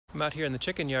I'm out here in the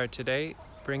chicken yard today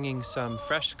bringing some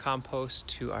fresh compost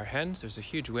to our hens. There's a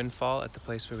huge windfall at the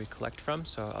place where we collect from,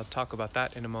 so I'll talk about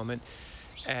that in a moment.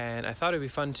 And I thought it'd be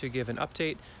fun to give an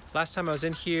update. Last time I was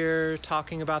in here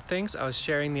talking about things, I was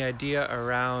sharing the idea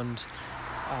around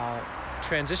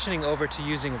transitioning over to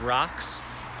using rocks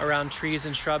around trees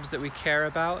and shrubs that we care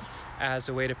about as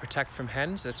a way to protect from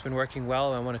hens. That's been working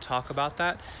well, and I want to talk about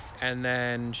that and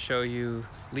then show you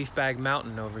Leaf Bag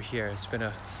Mountain over here. It's been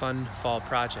a fun fall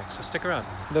project, so stick around.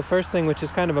 The first thing, which is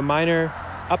kind of a minor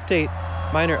update,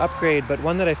 minor upgrade, but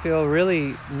one that I feel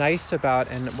really nice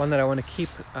about and one that I want to keep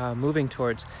moving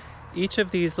towards. Each of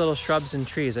these little shrubs and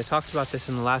trees, I talked about this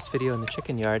in the last video in the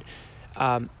chicken yard,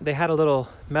 they had a little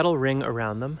metal ring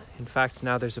around them. In fact,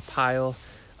 now there's a pile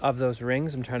of those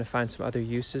rings. I'm trying to find some other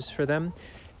uses for them.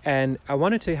 And I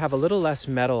wanted to have a little less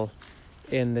metal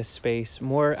in this space,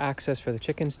 more access for the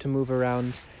chickens to move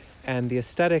around, and the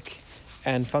aesthetic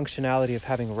and functionality of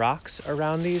having rocks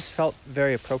around these felt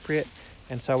very appropriate.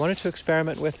 And so I wanted to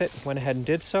experiment with it, went ahead and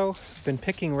did so. Been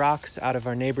picking rocks out of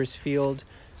our neighbor's field,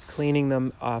 cleaning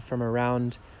them from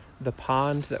around the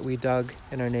pond that we dug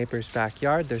in our neighbor's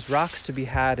backyard. There's rocks to be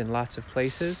had in lots of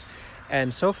places.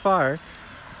 And so far,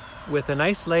 with a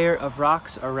nice layer of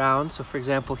rocks around, so for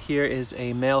example, here is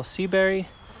a male seaberry.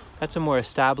 That's a more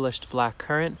established black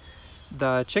currant.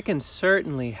 The chickens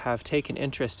certainly have taken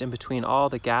interest in between all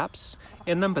the gaps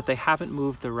in them, but they haven't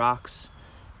moved the rocks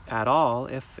at all,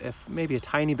 if maybe a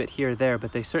tiny bit here or there,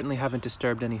 but they certainly haven't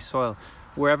disturbed any soil.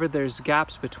 Wherever there's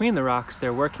gaps between the rocks,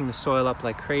 they're working the soil up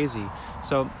like crazy.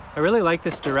 So I really like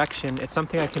this direction. It's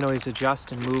something I can always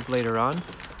adjust and move later on,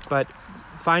 but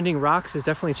finding rocks is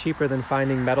definitely cheaper than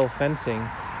finding metal fencing.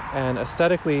 And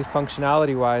aesthetically,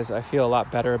 functionality-wise, I feel a lot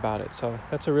better about it. So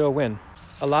that's a real win.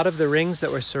 A lot of the rings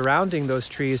that were surrounding those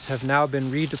trees have now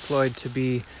been redeployed to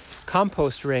be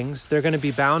compost rings. They're going to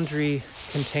be boundary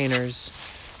containers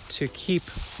to keep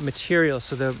material.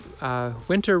 So the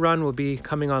winter run will be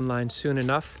coming online soon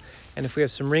enough. And if we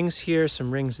have some rings here,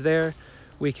 some rings there,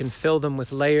 we can fill them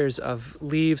with layers of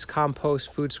leaves,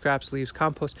 compost, food scraps, leaves,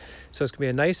 compost. So it's going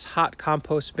to be a nice hot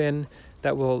compost bin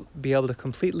that will be able to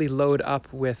completely load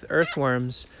up with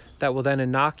earthworms that will then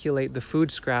inoculate the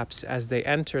food scraps as they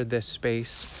enter this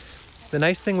space. The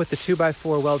nice thing with the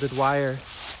 2x4 welded wire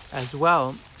as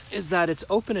well is that it's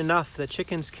open enough that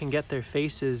chickens can get their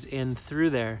faces in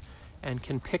through there and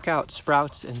can pick out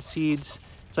sprouts and seeds.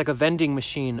 It's like a vending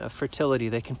machine of fertility.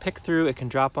 They can pick through, it can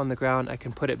drop on the ground, I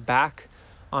can put it back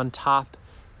on top,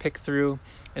 pick through,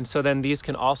 and so then these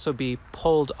can also be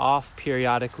pulled off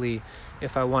periodically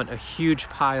if I want a huge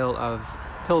pile of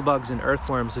pill bugs and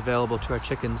earthworms available to our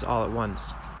chickens all at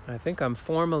once. I think I'm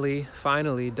finally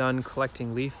done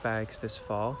collecting leaf bags this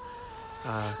fall.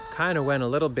 Kind of went a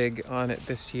little big on it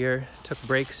this year. Took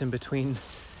breaks in between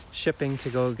shipping to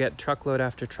go get truckload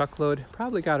after truckload.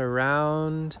 Probably got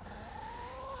around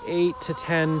 8 to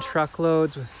 10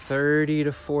 truckloads with 30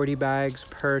 to 40 bags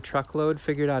per truckload.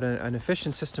 Figured out an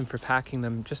efficient system for packing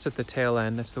them just at the tail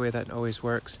end. That's the way that always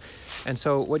works. And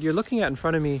so what you're looking at in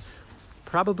front of me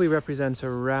probably represents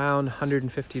around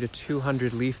 150 to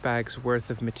 200 leaf bags worth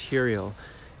of material.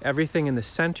 Everything in the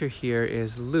center here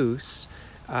is loose.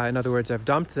 In other words, I've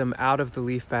dumped them out of the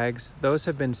leaf bags. Those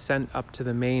have been sent up to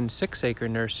the main 6-acre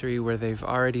nursery where they've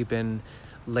already been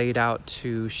laid out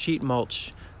to sheet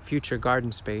mulch future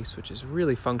garden space, which is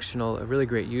really functional, a really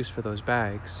great use for those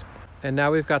bags. And now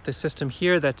we've got the system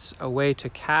here that's a way to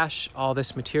cache all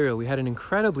this material. We had an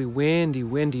incredibly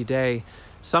windy day.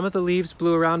 Some of the leaves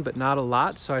blew around, but not a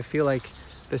lot. So I feel like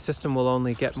the system will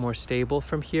only get more stable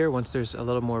from here once there's a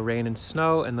little more rain and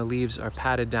snow and the leaves are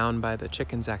patted down by the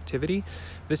chickens' activity.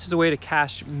 This is a way to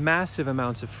cache massive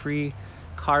amounts of free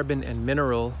carbon and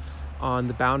mineral on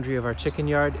the boundary of our chicken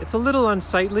yard. It's a little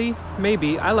unsightly,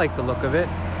 maybe. I like the look of it.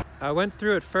 I went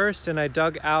through it first and I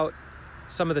dug out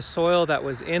some of the soil that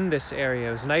was in this area.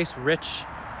 It was nice, rich,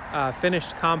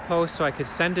 finished compost, so I could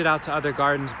send it out to other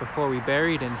gardens before we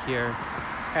buried in here.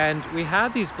 And we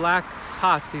had these black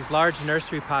pots, these large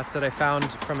nursery pots that I found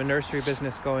from a nursery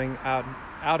business going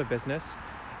out of business,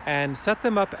 and set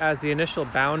them up as the initial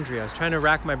boundary. I was trying to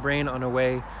rack my brain on a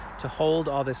way to hold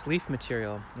all this leaf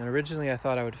material. And originally I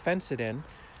thought I would fence it in.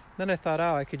 Then I thought,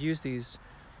 oh, I could use these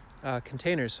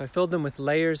containers. So I filled them with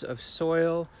layers of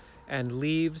soil and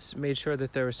leaves, made sure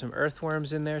that there were some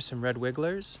earthworms in there, some red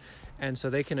wigglers, and so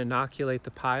they can inoculate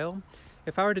the pile.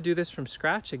 If I were to do this from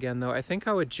scratch again though, I think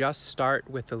I would just start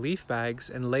with the leaf bags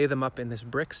and lay them up in this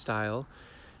brick style.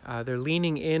 They're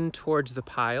leaning in towards the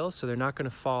pile, so they're not going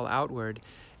to fall outward.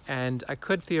 And I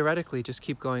could theoretically just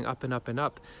keep going up and up and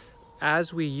up.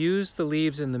 As we use the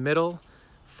leaves in the middle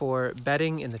for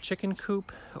bedding in the chicken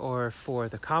coop or for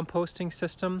the composting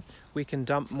system, we can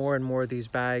dump more and more of these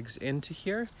bags into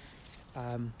here.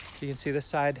 You can see this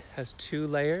side has 2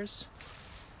 layers,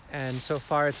 and so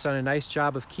far it's done a nice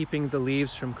job of keeping the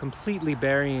leaves from completely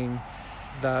burying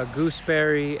the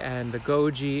gooseberry and the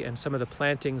goji and some of the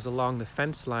plantings along the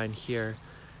fence line here.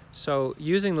 So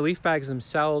using the leaf bags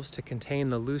themselves to contain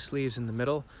the loose leaves in the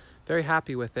middle, very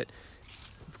happy with it.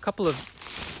 A couple of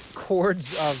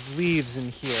cords of leaves in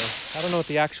here. I don't know what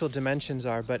the actual dimensions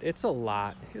are, but it's a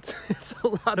lot. It's a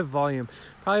lot of volume.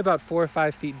 Probably about 4 or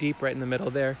 5 feet deep right in the middle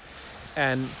there.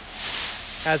 And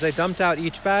as I dumped out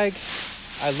each bag,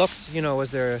 I looked,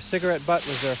 was there a cigarette butt?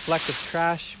 Was there a fleck of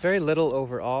trash? Very little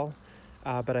overall,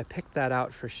 but I picked that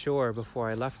out for sure before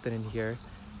I left it in here.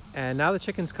 And now the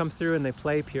chickens come through and they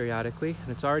play periodically,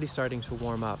 and it's already starting to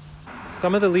warm up.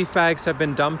 Some of the leaf bags have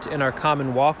been dumped in our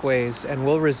common walkways, and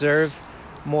we'll reserve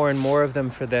more and more of them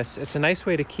for this. It's a nice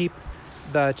way to keep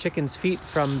the chickens' feet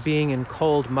from being in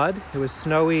cold mud. It was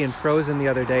snowy and frozen the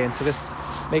other day, and so this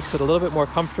makes it a little bit more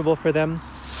comfortable for them,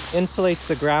 insulates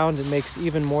the ground, and makes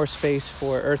even more space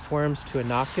for earthworms to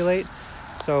inoculate.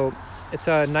 So it's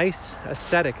a nice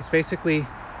aesthetic. It's basically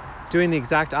doing the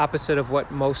exact opposite of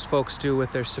what most folks do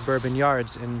with their suburban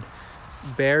yards and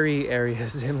bury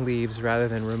areas in leaves rather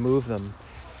than remove them.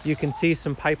 You can see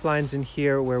some pipelines in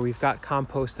here where we've got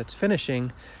compost that's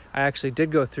finishing. I actually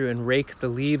did go through and rake the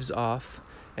leaves off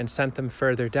and sent them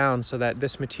further down so that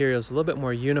this material is a little bit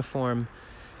more uniform,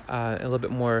 a little bit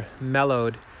more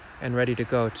mellowed and ready to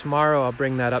go. Tomorrow I'll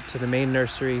bring that up to the main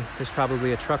nursery. There's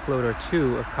probably a truckload or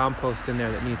 2 of compost in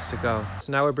there that needs to go.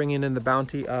 So now we're bringing in the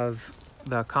bounty of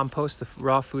the compost, the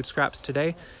raw food scraps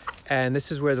today. And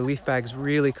this is where the leaf bags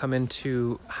really come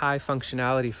into high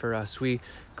functionality for us. We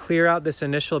clear out this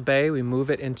initial bay, we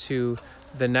move it into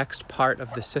the next part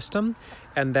of the system,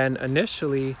 and then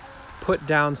initially put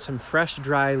down some fresh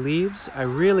dry leaves. I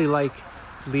really like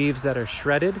leaves that are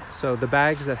shredded. So the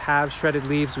bags that have shredded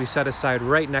leaves we set aside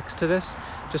right next to this.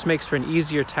 Just makes for an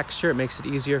easier texture. It makes it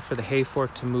easier for the hay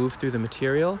fork to move through the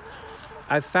material.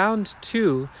 I've found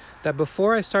too that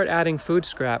before I start adding food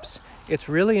scraps, it's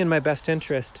really in my best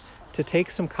interest to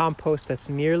take some compost that's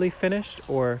nearly finished,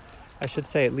 or I should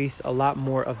say at least a lot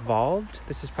more evolved.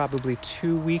 This is probably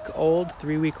 2-week-old,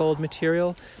 3-week-old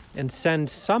material, and send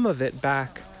some of it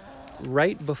back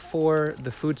right before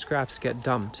the food scraps get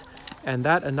dumped. And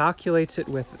that inoculates it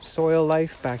with soil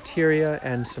life, bacteria,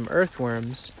 and some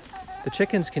earthworms. The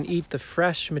chickens can eat the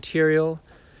fresh material,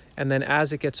 and then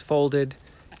as it gets folded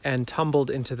and tumbled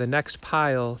into the next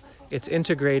pile, it's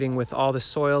integrating with all the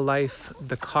soil life,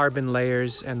 the carbon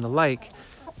layers, and the like.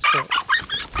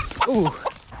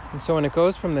 And so when it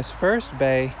goes from this first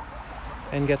bay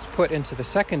and gets put into the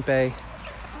second bay,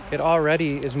 it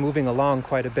already is moving along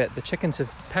quite a bit. The chickens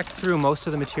have pecked through most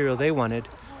of the material they wanted,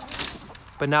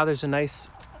 but now there's a nice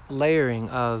layering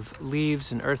of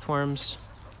leaves and earthworms,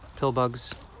 pill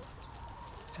bugs,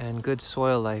 and good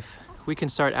soil life. We can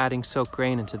start adding soaked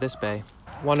grain into this bay.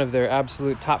 One of their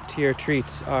absolute top tier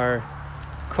treats are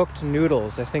cooked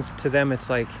noodles. I think to them it's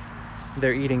like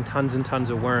they're eating tons and tons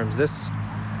of worms. This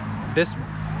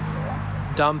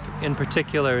dump in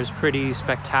particular is pretty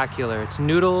spectacular. It's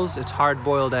noodles, it's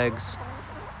hard-boiled eggs,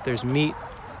 there's meat,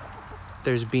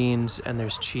 there's beans, and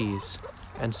there's cheese,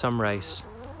 and some rice.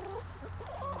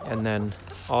 And then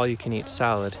all-you-can-eat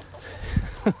salad.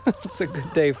 It's a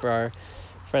good day for our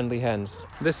friendly hens.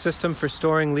 This system for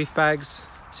storing leaf bags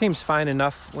seems fine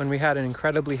enough. When we had an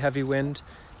incredibly heavy wind,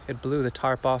 it blew the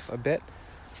tarp off a bit.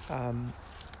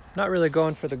 Not really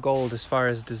going for the gold as far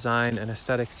as design and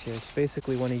aesthetics here. It's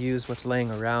basically want to use what's laying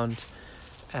around.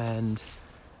 And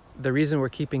the reason we're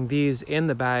keeping these in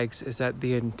the bags is that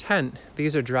the intent,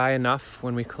 these are dry enough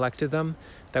when we collected them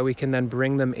that we can then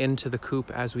bring them into the coop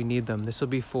as we need them. This will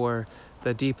be for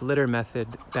the deep litter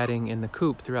method bedding in the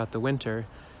coop throughout the winter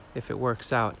if it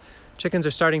works out. Chickens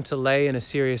are starting to lay in a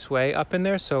serious way up in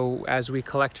there, so as we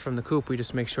collect from the coop, we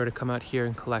just make sure to come out here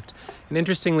and collect. And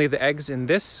interestingly, the eggs in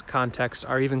this context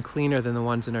are even cleaner than the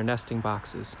ones in our nesting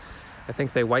boxes. I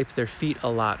think they wipe their feet a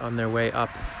lot on their way up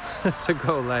to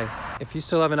go lay. If you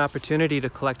still have an opportunity to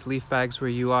collect leaf bags where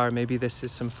you are, maybe this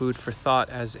is some food for thought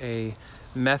as a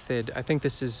method. I think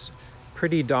this is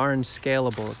pretty darn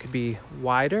scalable. It could be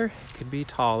wider, it could be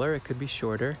taller, it could be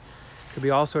shorter. Could be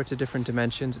all sorts of different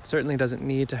dimensions. It certainly doesn't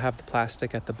need to have the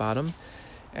plastic at the bottom.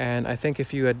 And I think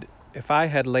if I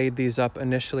had laid these up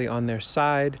initially on their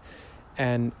side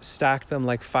and stacked them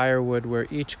like firewood where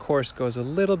each course goes a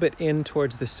little bit in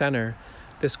towards the center,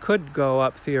 this could go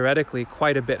up theoretically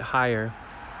quite a bit higher.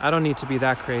 I don't need to be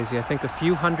that crazy. I think a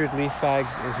few hundred leaf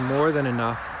bags is more than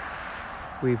enough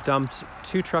We've dumped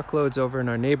 2 truckloads over in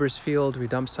our neighbor's field. We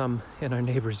dumped some in our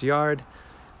neighbor's yard.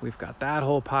 We've got that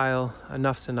whole pile.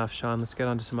 Enough's enough, Sean. Let's get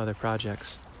on to some other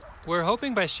projects. We're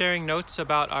hoping by sharing notes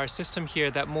about our system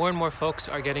here that more and more folks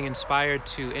are getting inspired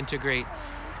to integrate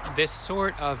this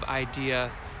sort of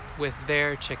idea with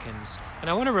their chickens. And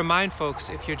I want to remind folks,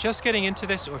 if you're just getting into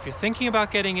this or if you're thinking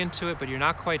about getting into it but you're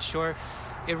not quite sure,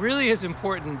 it really is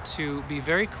important to be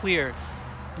very clear.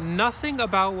 Nothing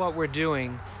about what we're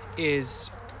doing is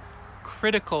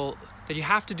critical that you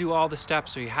have to do all the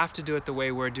steps or you have to do it the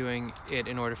way we're doing it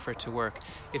in order for it to work.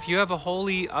 If you have a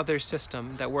wholly other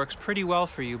system that works pretty well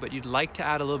for you but you'd like to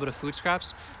add a little bit of food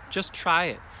scraps, just try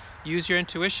it. Use your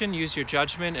intuition, use your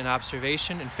judgment and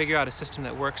observation and figure out a system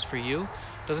that works for you.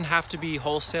 It doesn't have to be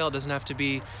wholesale, it doesn't have to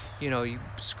be, you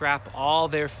scrap all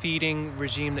their feeding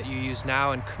regime that you use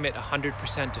now and commit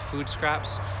 100% to food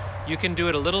scraps. You can do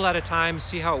it a little at a time,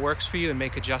 see how it works for you and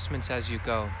make adjustments as you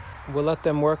go. We'll let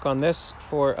them work on this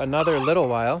for another little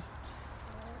while,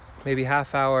 maybe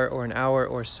half hour or an hour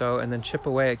or so, and then chip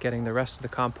away at getting the rest of the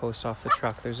compost off the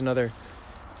truck. There's another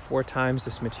 4 times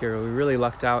this material. We really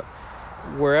lucked out.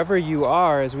 Wherever you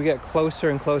are, as we get closer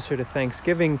and closer to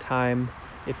Thanksgiving time,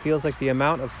 it feels like the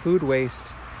amount of food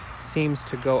waste seems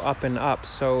to go up and up.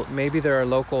 So maybe there are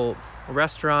local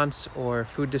restaurants or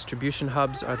food distribution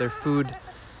hubs. Are there food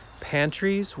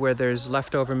pantries where there's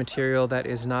leftover material that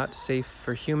is not safe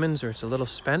for humans or it's a little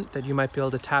spent that you might be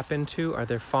able to tap into? Are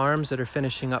there farms that are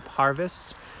finishing up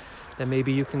harvests that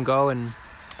maybe you can go and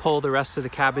pull the rest of the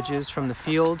cabbages from the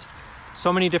field?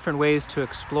 So many different ways to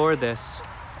explore this.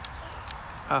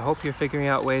 I hope you're figuring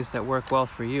out ways that work well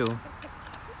for you.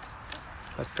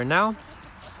 But for now,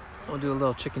 we'll do a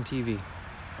little chicken TV.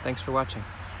 Thanks for watching.